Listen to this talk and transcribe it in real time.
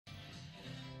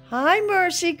Hi,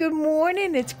 Mercy. Good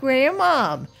morning. It's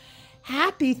Grandmom.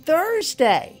 Happy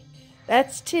Thursday.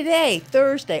 That's today,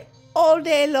 Thursday, all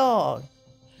day long.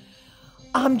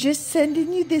 I'm just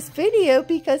sending you this video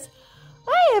because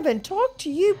I haven't talked to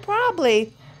you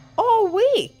probably all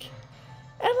week.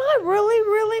 And I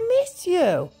really miss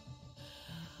you.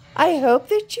 I hope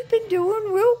that you've been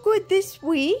doing real good this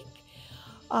week.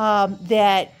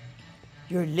 That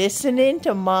you're listening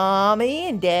to Mommy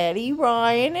and Daddy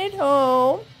Ryan at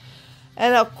home.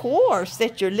 And of course,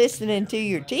 that you're listening to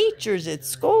your teachers at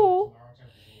school.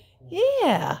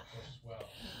 Yeah.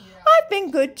 I've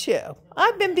been good too.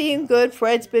 I've been being good.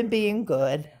 Fred's been being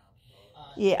good.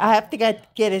 Yeah, I have to get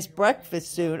his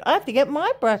breakfast soon. I have to get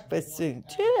my breakfast soon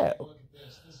too.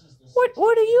 What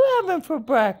are you having for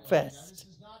breakfast?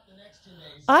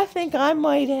 I think Grandma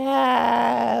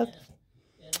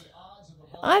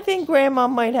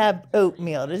might have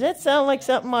oatmeal. Does that sound like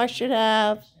something I should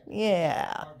have?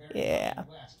 Yeah.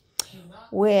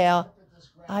 Well,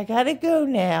 I gotta go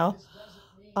now.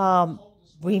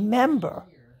 Remember,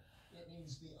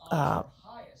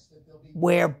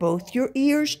 wear both your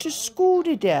ears to school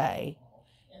today.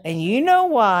 And you know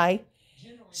why?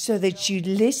 So that you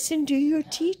listen to your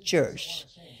teachers.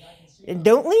 And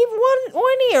don't leave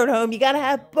one ear at home. You gotta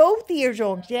have both ears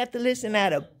on. You have to listen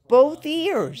out of both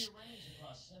ears.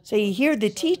 So you hear the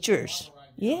teachers.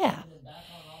 Yeah.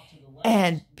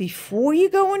 And before you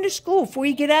go into school, before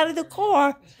you get out of the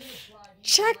car,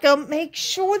 check them. Make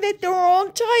sure that they're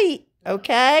on tight.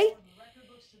 Okay?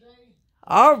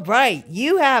 All right.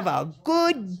 You have a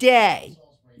good day.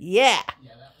 Yeah.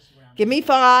 Give me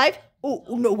 5. Oh,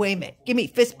 no, wait a minute. Give me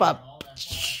fist bump.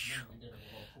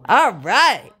 All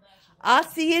right. I'll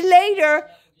see you later.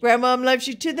 Grandma loves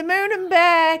you to the moon and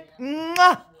back.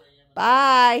 Mwah.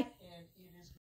 Bye.